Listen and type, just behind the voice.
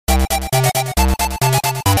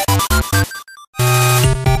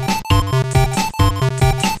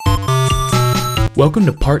Welcome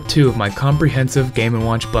to part 2 of my comprehensive Game &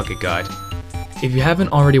 Watch bucket guide. If you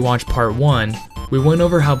haven't already watched part 1, we went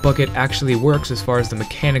over how bucket actually works as far as the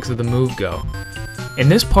mechanics of the move go. In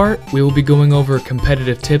this part, we will be going over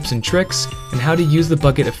competitive tips and tricks and how to use the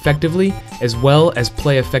bucket effectively as well as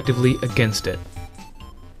play effectively against it.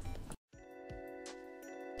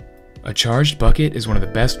 A charged bucket is one of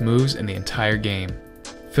the best moves in the entire game.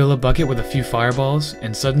 Fill a bucket with a few fireballs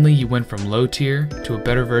and suddenly you went from low tier to a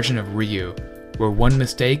better version of Ryu, where one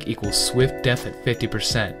mistake equals swift death at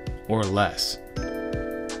 50% or less.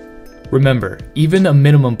 Remember, even a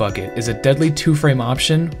minimum bucket is a deadly 2-frame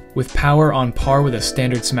option with power on par with a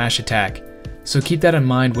standard smash attack, so keep that in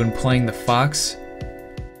mind when playing the Fox,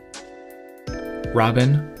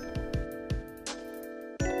 Robin,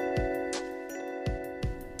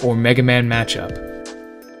 or Mega Man matchup.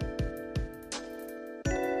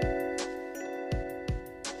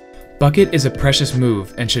 Bucket is a precious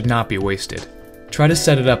move and should not be wasted. Try to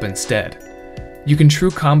set it up instead. You can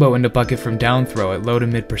true combo into bucket from down throw at low to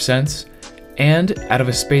mid percents, and out of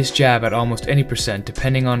a space jab at almost any percent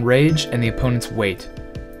depending on rage and the opponent's weight.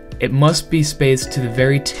 It must be spaced to the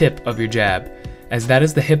very tip of your jab, as that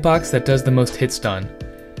is the hitbox that does the most hit stun.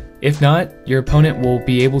 If not, your opponent will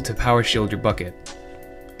be able to power shield your bucket.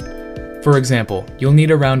 For example, you'll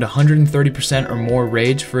need around 130% or more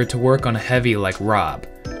rage for it to work on a heavy like Rob,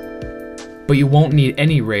 but you won't need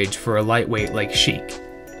any rage for a lightweight like Sheik.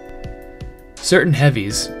 Certain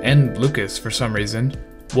heavies, and Lucas for some reason,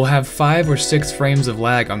 will have 5 or 6 frames of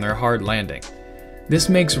lag on their hard landing. This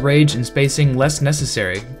makes rage and spacing less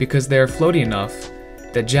necessary because they are floaty enough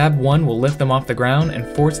that jab 1 will lift them off the ground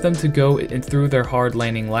and force them to go in through their hard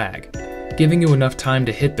landing lag, giving you enough time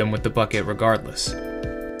to hit them with the bucket regardless.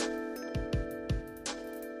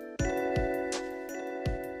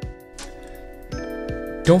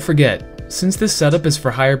 Don't forget, since this setup is for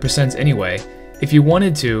higher percents anyway, if you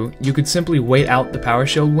wanted to, you could simply wait out the power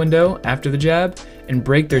shield window after the jab and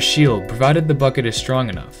break their shield provided the bucket is strong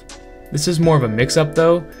enough. This is more of a mix-up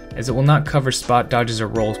though, as it will not cover spot dodges or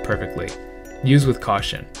rolls perfectly. Use with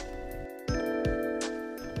caution.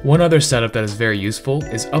 One other setup that is very useful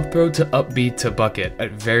is up throw to up B to bucket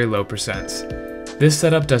at very low percents. This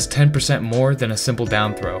setup does 10% more than a simple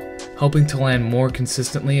down throw, helping to land more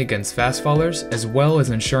consistently against fast fallers, as well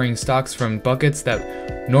as ensuring stocks from buckets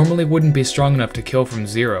that normally wouldn't be strong enough to kill from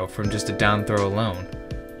 0 from just a down throw alone.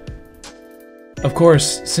 Of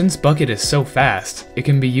course, since bucket is so fast, it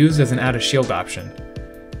can be used as an out of shield option.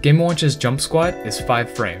 Game & Watch's jump squat is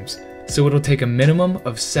 5 frames, so it'll take a minimum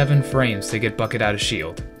of 7 frames to get bucket out of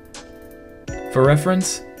shield. For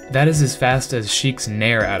reference, that is as fast as Sheik's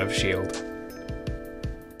Nair out of shield.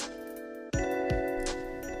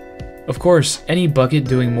 Of course, any bucket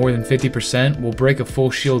doing more than 50% will break a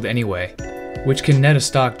full shield anyway, which can net a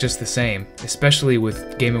stock just the same, especially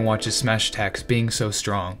with Game & Watch's smash attacks being so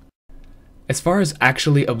strong. As far as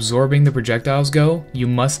actually absorbing the projectiles go, you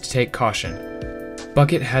must take caution.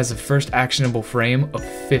 Bucket has a first actionable frame of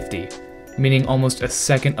 50, meaning almost a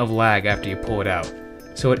second of lag after you pull it out,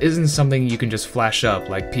 so it isn't something you can just flash up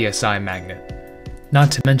like PSI magnet.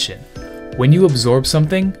 Not to mention, when you absorb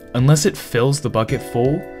something, unless it fills the bucket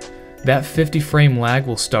full, that 50 frame lag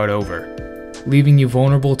will start over, leaving you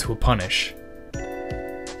vulnerable to a punish.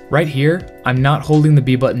 Right here, I'm not holding the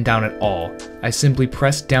B button down at all, I simply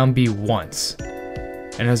press down B once,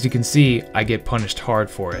 and as you can see, I get punished hard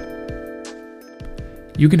for it.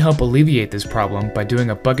 You can help alleviate this problem by doing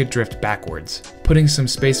a bucket drift backwards, putting some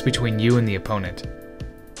space between you and the opponent.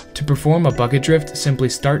 To perform a bucket drift, simply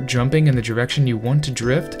start jumping in the direction you want to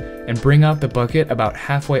drift and bring out the bucket about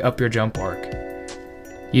halfway up your jump arc.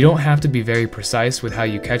 You don't have to be very precise with how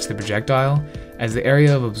you catch the projectile, as the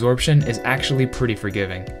area of absorption is actually pretty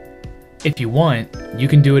forgiving. If you want, you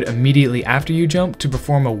can do it immediately after you jump to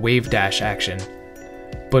perform a wave dash action.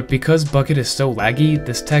 But because bucket is so laggy,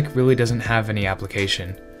 this tech really doesn't have any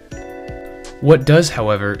application. What does,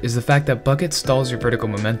 however, is the fact that bucket stalls your vertical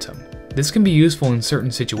momentum. This can be useful in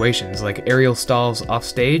certain situations like aerial stalls off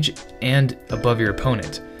stage and above your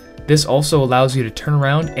opponent. This also allows you to turn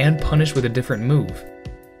around and punish with a different move.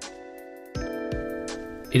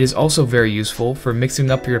 It is also very useful for mixing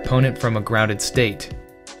up your opponent from a grounded state,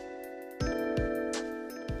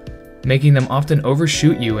 making them often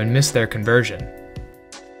overshoot you and miss their conversion.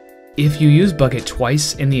 If you use bucket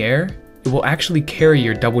twice in the air, it will actually carry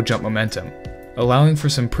your double jump momentum, allowing for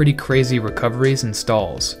some pretty crazy recoveries and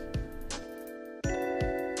stalls.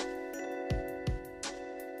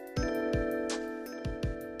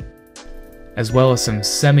 As well as some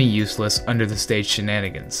semi-useless under the stage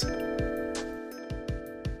shenanigans.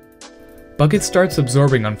 Bucket starts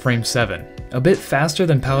absorbing on frame 7, A bit faster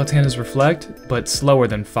than Palutena's Reflect, but slower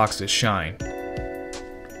than Fox's Shine.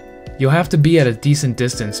 You'll have to be at a decent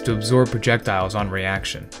distance to absorb projectiles on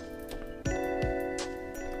reaction.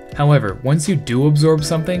 However, once you do absorb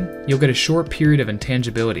something, you'll get a short period of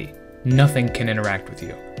intangibility. Nothing can interact with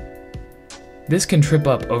you. This can trip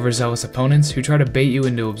up overzealous opponents who try to bait you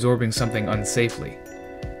into absorbing something unsafely.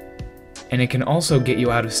 And it can also get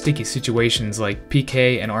you out of sticky situations like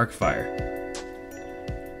PK and Arcfire.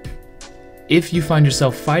 If you find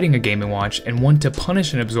yourself fighting a Game & Watch and want to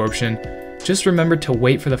punish an absorption, just remember to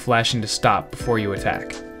wait for the flashing to stop before you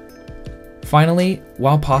attack. Finally,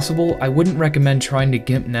 while possible, I wouldn't recommend trying to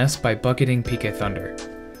Gimp Nest by bucketing PK Thunder.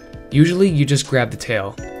 Usually you just grab the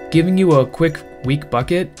tail, giving you a quick weak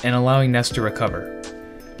bucket and allowing Nest to recover.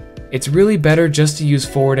 It's really better just to use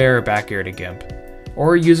forward air or back air to Gimp,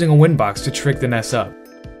 or using a wind box to trick the Nest up.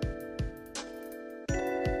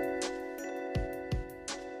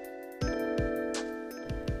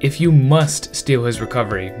 If you must steal his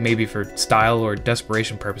recovery, maybe for style or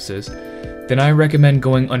desperation purposes, then I recommend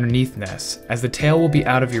going underneath Ness, as the tail will be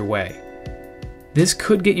out of your way. This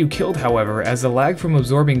could get you killed, however, as the lag from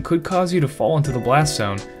absorbing could cause you to fall into the blast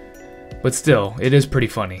zone, but still, it is pretty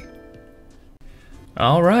funny.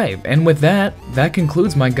 Alright, and with that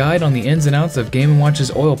concludes my guide on the ins and outs of Game &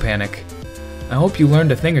 Watch's Oil Panic. I hope you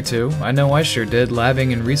learned a thing or two. I know I sure did,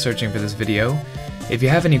 labbing and researching for this video. If you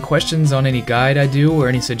have any questions on any guide I do or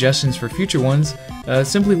any suggestions for future ones,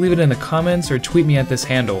 simply leave it in the comments or tweet me at this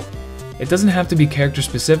handle. It doesn't have to be character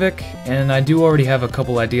specific, and I do already have a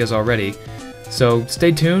couple ideas already. So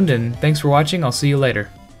stay tuned and thanks for watching, I'll see you later.